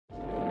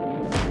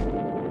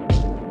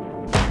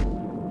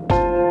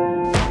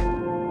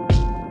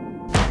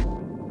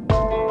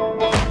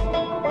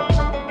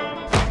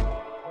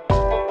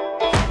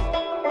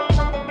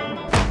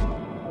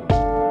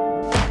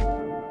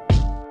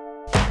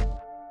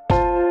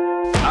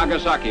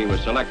Nagasaki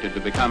was selected to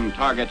become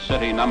target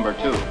city number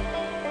 2.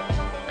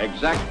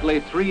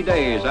 Exactly 3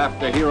 days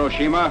after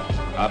Hiroshima,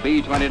 a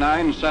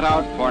B-29 set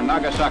out for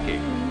Nagasaki.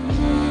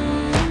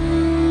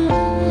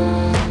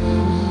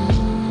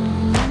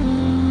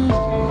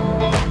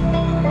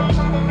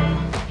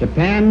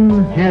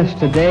 Japan has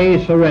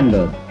today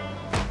surrendered.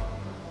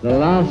 The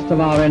last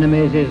of our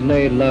enemies is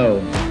laid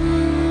low.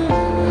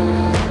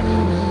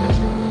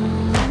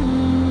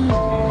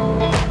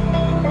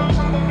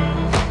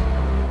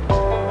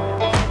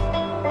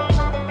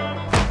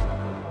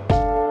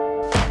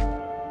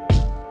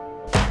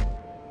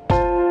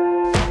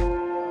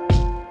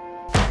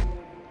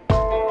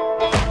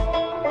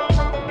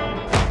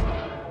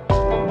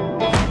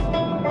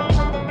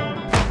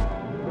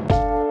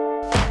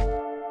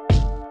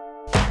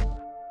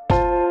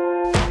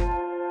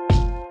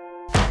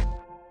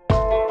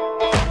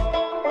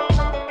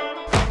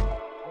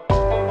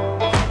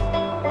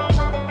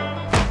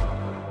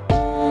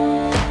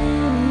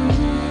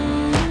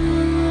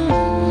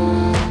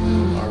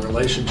 The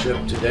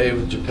relationship today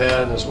with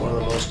Japan is one of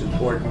the most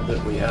important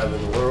that we have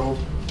in the world.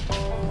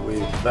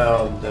 We've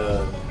found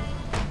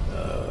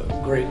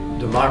great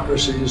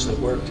democracies that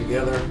work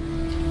together,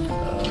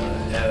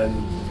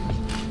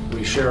 and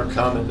we share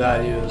common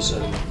values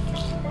and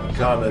a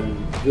common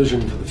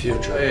vision for the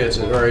future. It's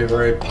a very,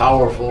 very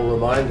powerful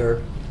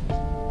reminder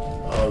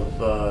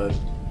of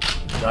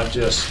not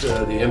just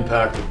the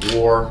impact of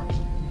war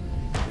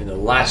in a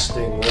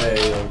lasting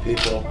way on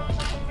people,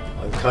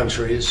 on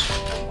countries,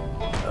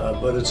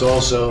 but it's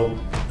also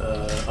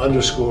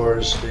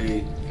underscores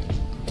the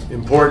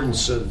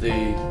importance of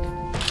the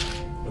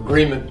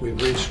agreement we've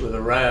reached with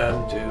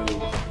Iran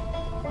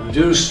to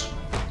reduce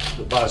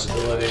the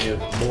possibility of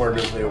more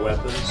nuclear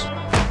weapons.